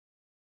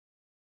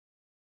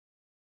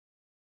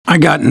I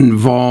got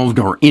involved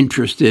or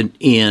interested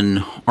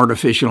in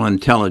artificial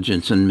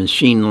intelligence and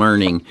machine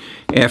learning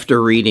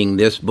after reading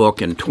this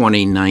book in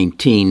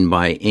 2019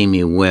 by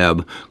Amy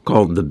Webb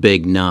called The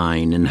Big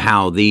Nine, and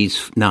how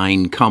these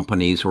 9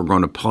 companies were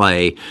going to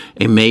play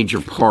a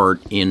major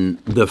part in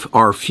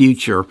our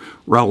future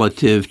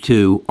relative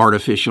to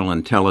artificial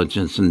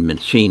intelligence and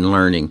machine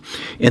learning.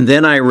 And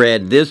then I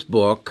read this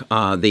book,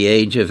 The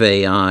Age of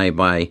AI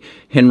by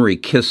Henry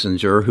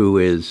Kissinger, who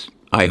is,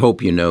 I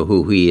hope you know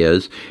who he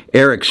is.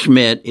 Eric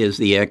Schmidt is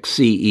the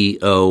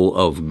ex-CEO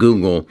of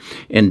Google,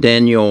 and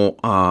Daniel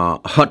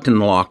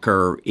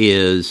Huttenlocher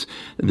is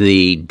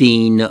the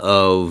dean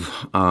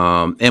of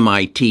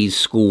MIT's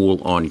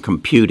School on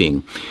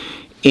Computing.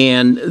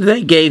 And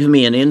they gave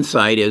me an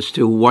insight as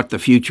to what the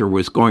future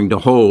was going to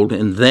hold.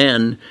 And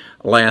then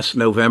last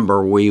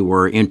November, we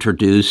were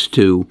introduced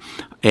to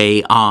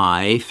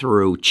AI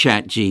through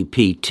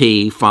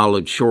ChatGPT,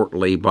 followed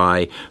shortly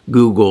by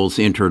Google's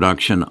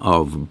introduction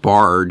of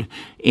Bard.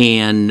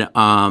 And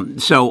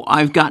so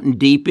I've gotten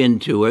deep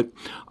into it.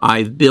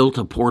 I've built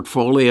a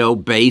portfolio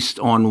based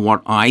on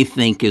what I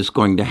think is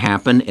going to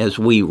happen as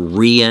we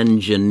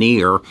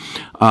re-engineer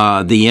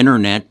the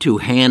internet to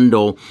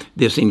handle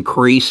this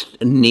increased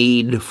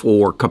need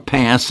for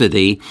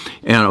capacity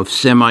and of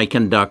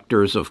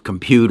semiconductors, of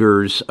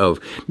computers, of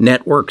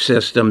network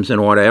systems,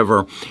 and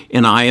whatever.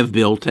 And I have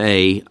built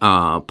a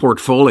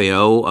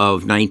portfolio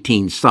of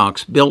 19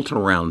 stocks built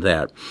around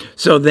that.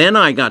 So then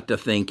I got to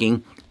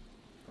thinking,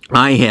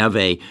 I have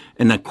an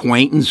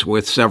acquaintance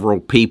with several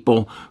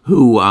people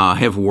who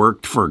have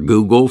worked for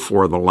Google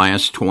for the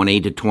last 20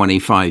 to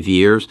 25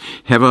 years,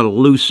 have a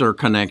looser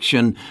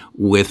connection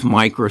with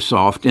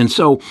Microsoft. And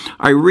so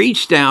I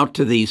reached out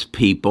to these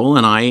people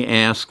and I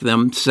asked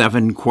them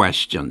 7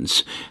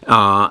 questions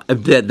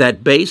that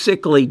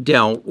basically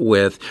dealt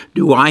with,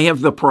 do I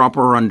have the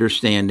proper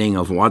understanding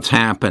of what's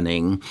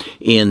happening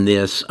in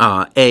this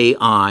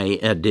AI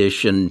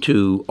addition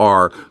to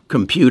our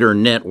computer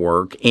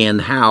network,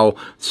 and how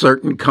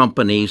certain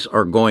companies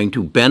are going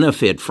to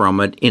benefit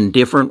from it in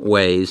different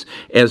ways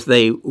as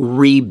they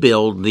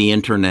rebuild the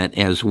internet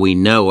as we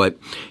know it.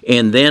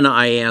 And then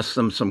I asked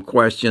them some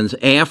questions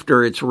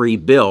after it's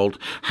rebuilt.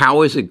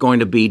 How is it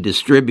going to be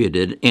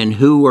distributed, and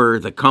who are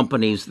the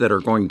companies that are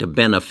going to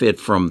benefit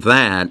from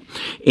that,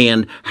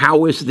 and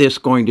how is this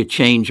going to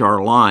change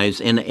our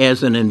lives, and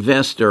as an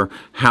investor,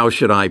 how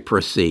should I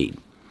proceed?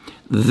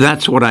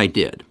 That's what I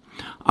did.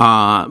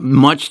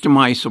 Much to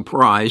my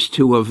surprise,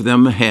 2 of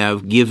them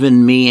have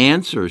given me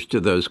answers to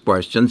those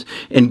questions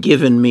and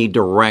given me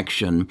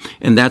direction.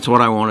 And that's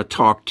what I want to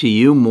talk to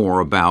you more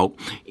about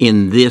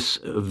in this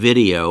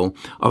video,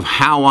 of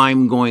how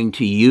I'm going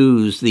to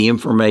use the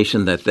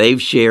information that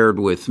they've shared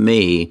with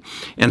me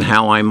and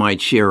how I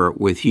might share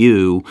it with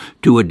you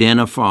to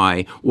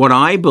identify what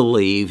I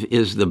believe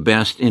is the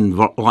best in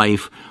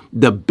life,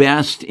 the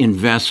best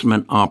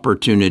investment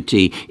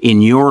opportunity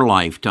in your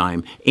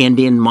lifetime and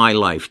in my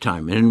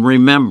lifetime. And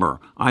remember,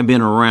 I've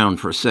been around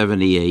for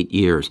 78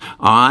 years.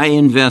 I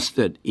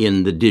invested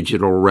in the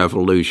digital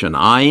revolution.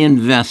 I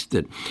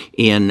invested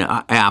in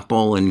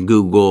Apple and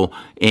Google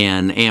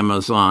and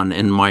Amazon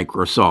and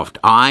Microsoft.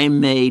 I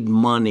made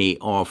money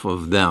off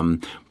of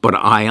them, but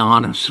I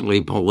honestly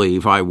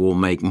believe I will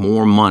make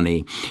more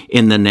money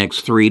in the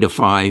next 3 to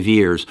 5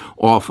 years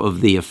off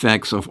of the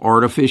effects of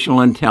artificial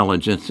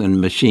intelligence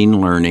and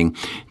machine learning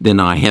than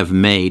I have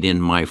made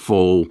in my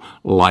full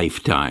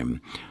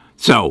lifetime.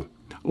 So,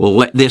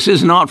 this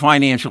is not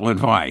financial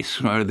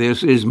advice.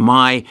 This is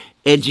my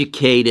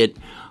educated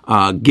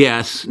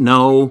guess,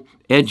 no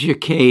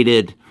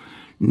educated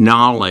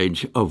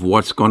knowledge of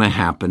what's going to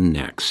happen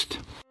next.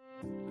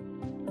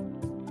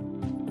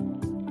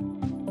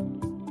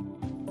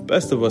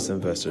 Best of Us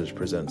Investors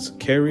presents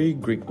Kerry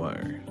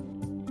Griegmeier.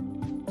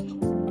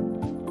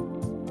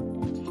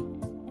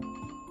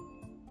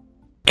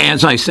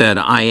 As I said,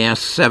 I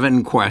asked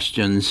 7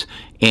 questions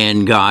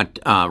and got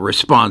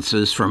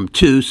responses from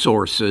 2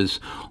 sources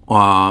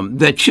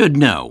that should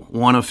know.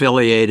 One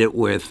affiliated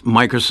with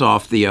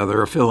Microsoft, the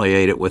other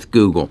affiliated with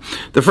Google.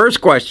 The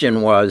first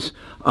question was,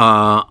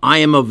 I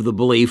am of the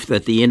belief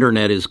that the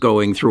internet is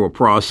going through a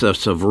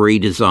process of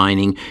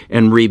redesigning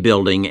and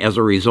rebuilding as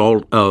a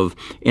result of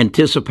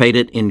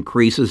anticipated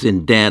increases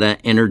in data,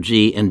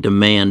 energy, and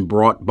demand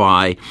brought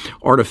by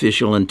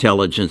artificial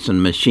intelligence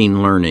and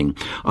machine learning.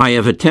 I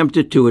have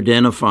attempted to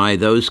identify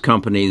those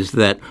companies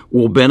that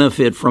will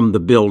benefit from the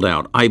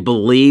build-out. I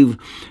believe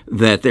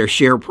that their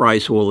share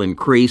price will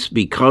increase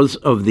because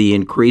of the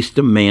increased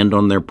demand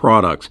on their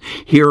products.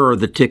 Here are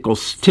the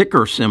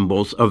ticker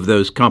symbols of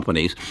those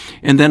companies.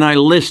 And then I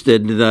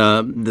listed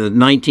the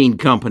 19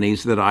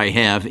 companies that I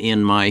have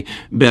in my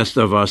Best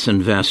of Us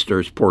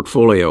Investors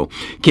portfolio.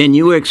 Can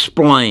you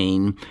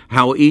explain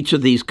how each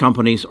of these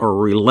companies are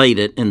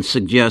related and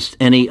suggest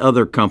any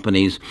other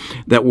companies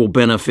that will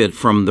benefit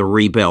from the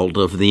rebuild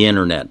of the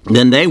internet?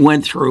 Then they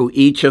went through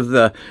each of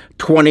the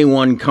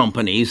 21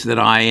 companies that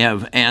I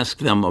have asked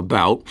them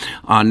about.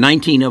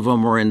 19 of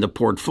them are in the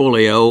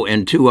portfolio,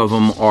 and 2 of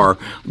them are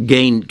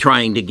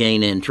trying to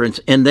gain entrance.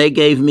 And they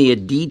gave me a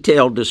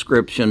detailed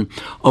description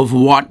of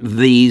what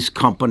these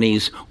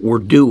companies were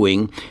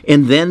doing.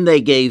 And then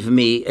they gave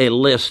me a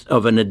list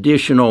of an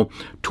additional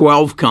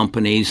 12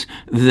 companies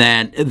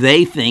that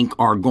they think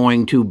are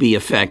going to be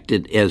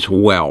affected as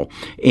well,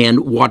 and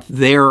what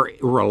their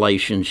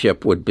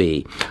relationship would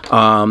be.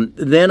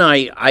 Then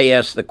I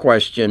asked the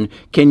question,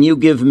 can you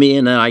give me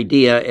an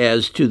idea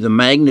as to the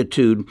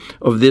magnitude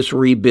of this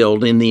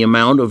rebuild in the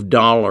amount of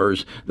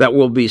dollars that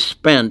will be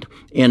spent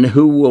and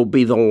who will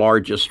be the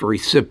largest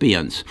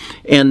recipients?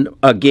 And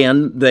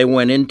again, they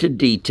went into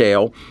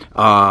detail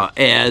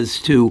as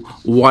to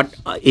what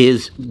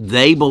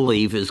they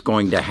believe is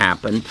going to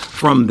happen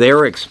from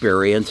their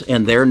experience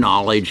and their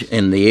knowledge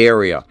in the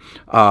area.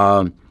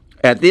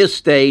 At this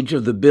stage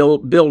of the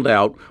build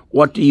out,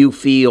 what do you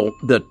feel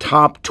the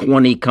top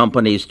 20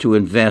 companies to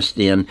invest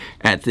in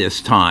at this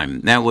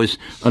time? That was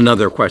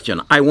another question.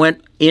 I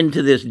went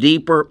into this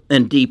deeper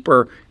and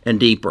deeper and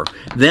deeper.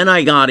 Then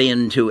I got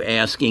into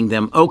asking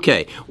them,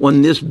 okay,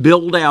 when this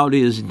build out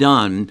is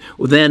done,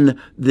 then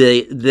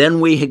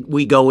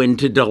we go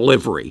into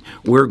delivery.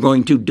 We're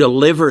going to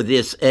deliver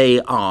this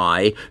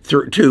AI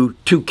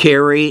to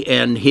Cary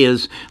and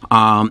his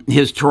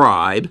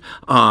tribe.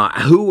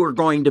 Who are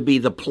going to be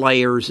the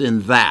players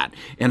in that,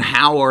 and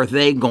how are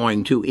they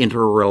going to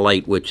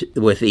interrelate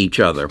with each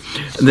other?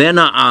 Then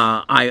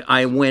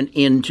I went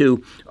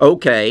into,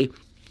 okay,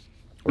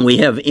 we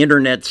have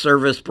internet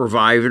service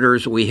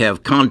providers, we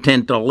have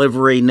content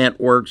delivery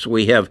networks,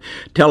 we have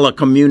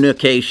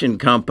telecommunication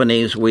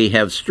companies, we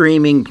have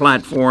streaming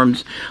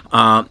platforms.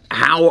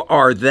 How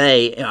are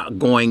they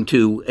going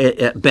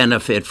to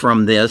benefit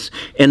from this,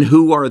 and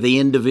who are the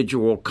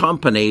individual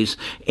companies,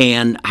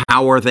 and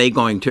how are they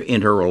going to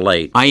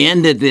interrelate? I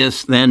ended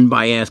this then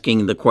by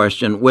asking the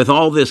question, with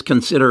all this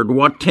considered,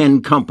 what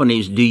 10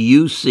 companies do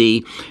you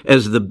see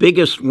as the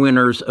biggest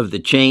winners of the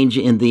change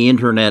in the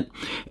internet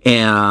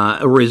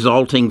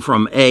resulting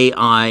from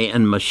AI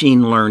and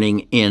machine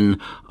learning in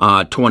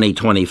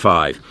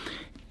 2025?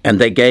 And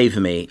they gave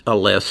me a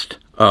list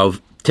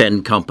of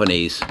 10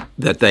 companies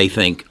that they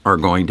think are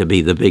going to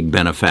be the big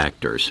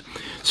benefactors.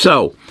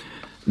 So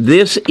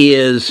this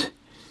is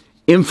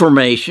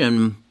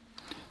information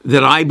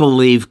that I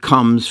believe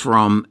comes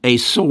from a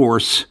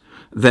source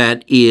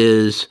that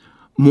is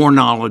more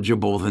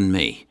knowledgeable than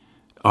me.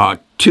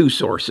 2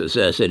 sources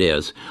as it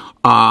is.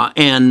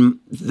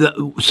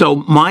 So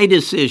my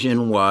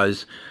decision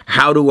was,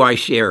 how do I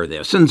share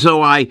this? And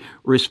so I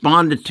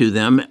responded to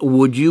them,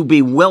 would you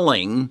be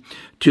willing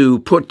to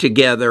put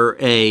together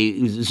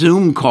a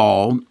Zoom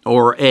call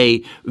or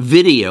a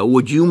video?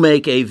 Would you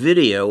make a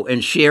video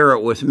and share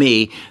it with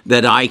me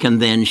that I can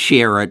then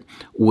share it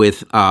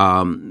with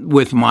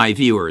my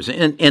viewers?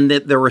 And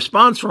the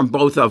response from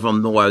both of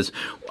them was,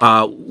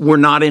 we're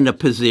not in a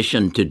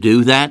position to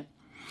do that.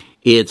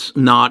 It's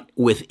not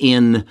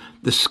within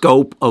the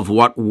scope of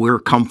what we're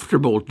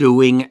comfortable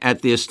doing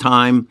at this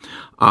time.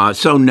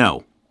 So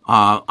no,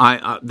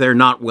 they're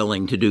not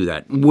willing to do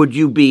that. Would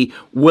you be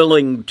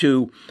willing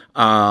to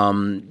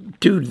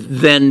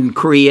then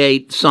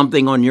create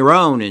something on your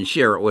own and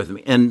share it with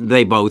me? And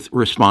they both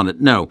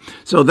responded no.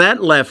 So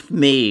that left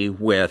me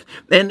with,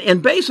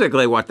 and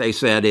basically what they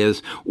said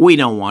is, we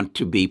don't want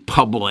to be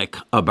public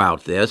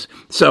about this.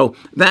 So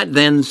that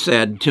then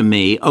said to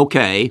me,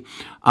 okay,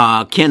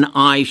 can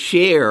I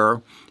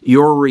share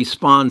your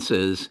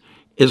responses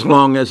as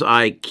long as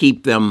I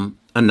keep them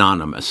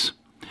anonymous?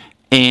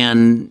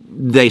 And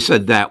they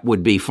said that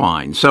would be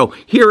fine. So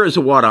here is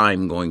what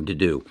I'm going to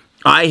do.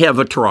 I have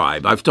a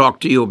tribe. I've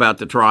talked to you about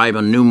the tribe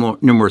on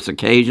numerous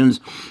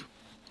occasions.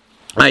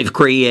 I've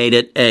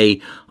created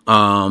a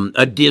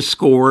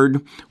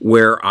Discord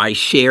where I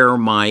share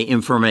my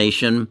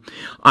information.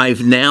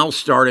 I've now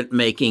started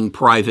making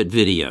private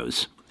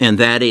videos. And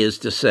that is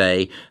to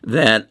say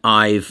that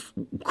I've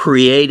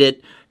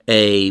created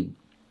a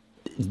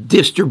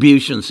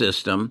distribution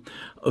system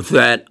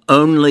that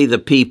only the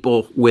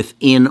people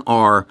within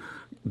our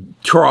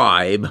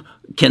tribe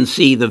can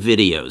see the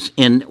videos.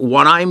 And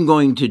what I'm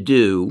going to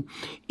do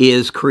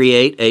is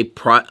create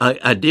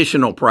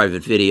additional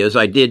private videos.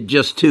 I did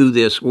just 2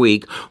 this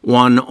week,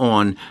 one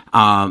on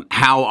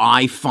how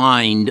I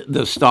find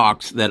the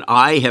stocks that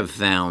I have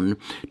found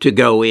to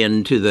go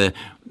into the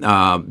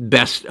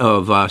best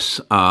of us,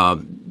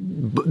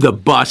 the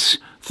BUS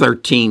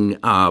 13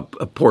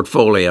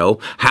 portfolio,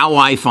 how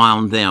I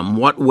found them,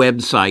 what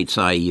websites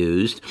I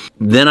used.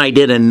 Then I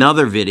did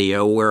another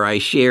video where I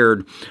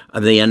shared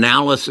the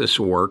analysis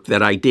work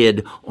that I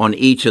did on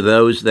each of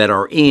those that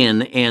are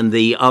in and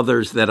the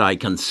others that I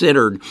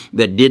considered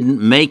that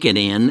didn't make it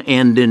in,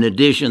 and in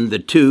addition, the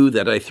 2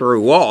 that I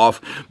threw off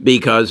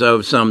because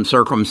of some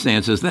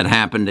circumstances that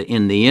happened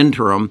in the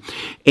interim.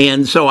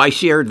 And so I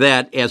shared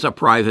that as a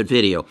private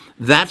video.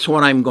 That's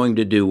what I'm going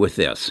to do with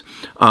this.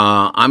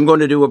 I'm going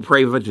to do a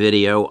private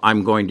video.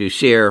 I'm going to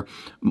share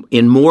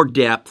in more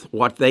depth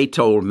what they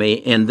told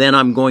me, and then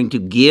I'm going to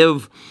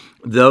give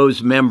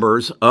those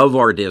members of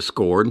our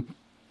Discord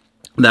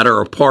that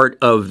are a part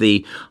of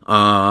the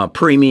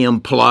Premium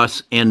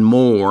Plus and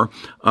more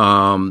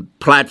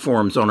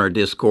platforms on our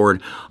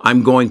Discord,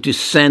 I'm going to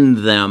send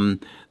them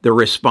the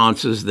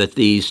responses that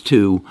these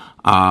two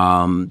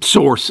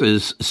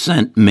sources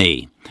sent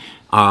me,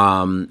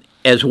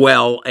 as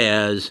well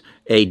as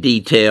a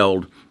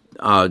detailed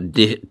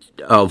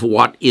of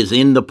what is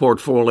in the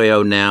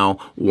portfolio now,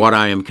 what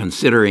I am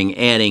considering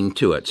adding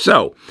to it.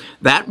 So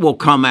that will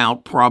come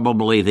out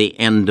probably the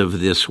end of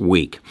this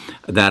week,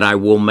 that I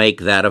will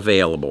make that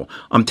available.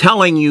 I'm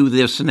telling you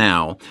this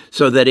now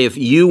so that if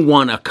you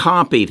want a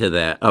copy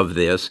of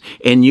this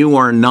and you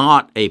are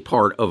not a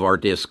part of our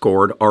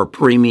Discord or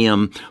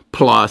Premium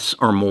Plus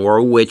or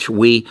more, which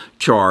we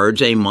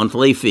charge a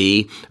monthly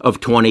fee of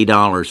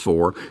 $20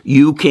 for,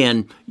 you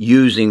can,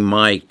 using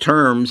my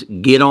terms,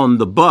 get on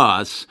the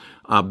bus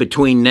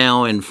between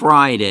now and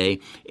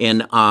Friday,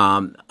 and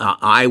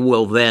I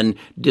will then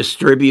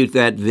distribute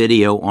that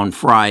video on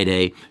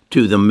Friday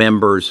to the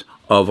members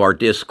of our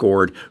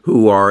Discord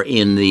who are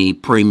in the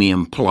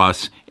Premium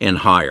Plus and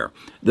higher.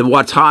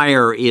 What's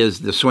higher is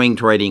the swing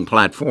trading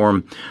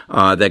platform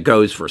that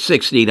goes for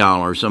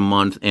 $60 a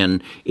month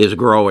and is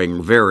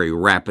growing very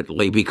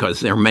rapidly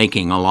because they're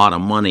making a lot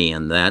of money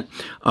in that.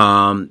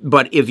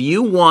 But if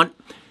you want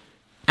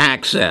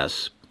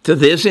access to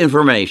this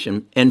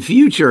information and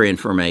future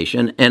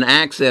information and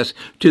access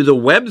to the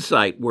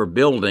website we're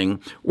building,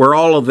 where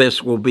all of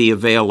this will be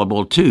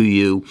available to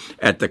you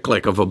at the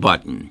click of a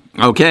button.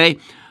 Okay?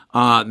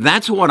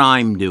 That's what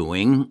I'm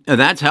doing.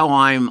 That's how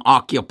I'm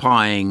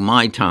occupying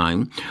my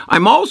time.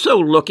 I'm also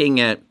looking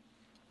at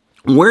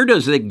where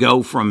does it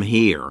go from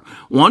here?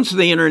 Once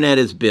the internet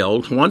is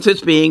built, once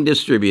it's being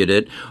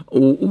distributed,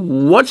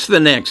 what's the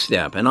next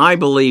step? And I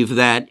believe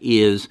that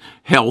is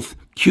health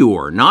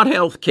cure, not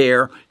health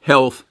care,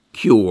 health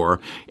cure.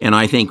 And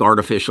I think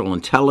artificial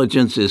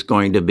intelligence is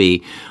going to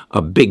be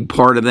a big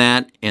part of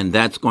that. And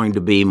that's going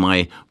to be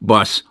my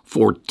Bus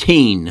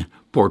 14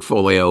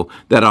 portfolio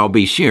that I'll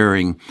be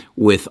sharing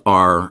with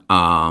our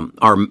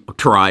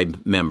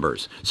tribe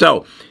members.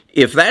 So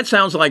if that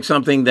sounds like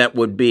something that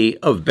would be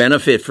of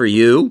benefit for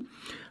you,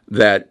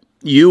 that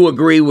you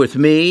agree with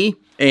me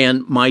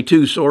and my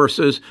two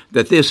sources,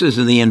 that this is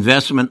the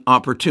investment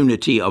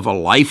opportunity of a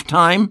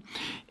lifetime,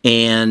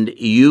 and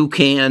you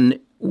can,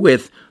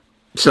 with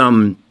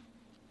some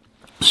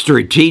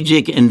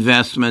strategic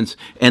investments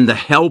and the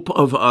help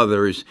of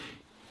others,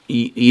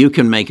 you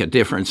can make a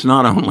difference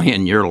not only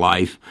in your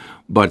life,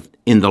 but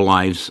in the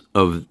lives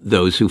of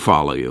those who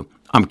follow you.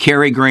 I'm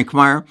Kerry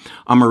Grinkmeyer.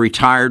 I'm a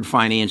retired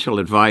financial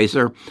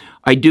advisor.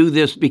 I do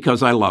this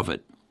because I love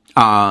it.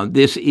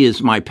 This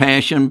is my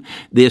passion.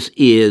 This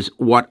is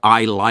what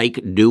I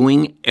like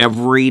doing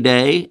every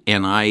day,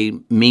 and I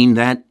mean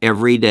that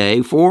every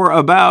day for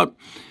about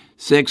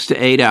 6 to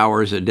 8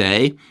 hours a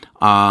day.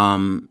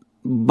 And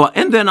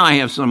then I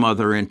have some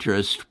other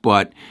interests,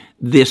 but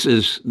this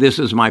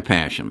is my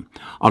passion.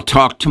 I'll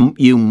talk to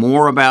you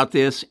more about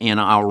this, and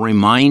I'll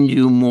remind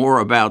you more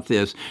about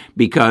this,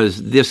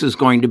 because this is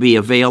going to be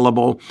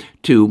available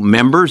to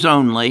members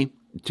only,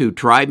 to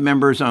tribe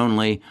members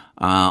only,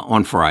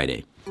 on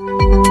Friday.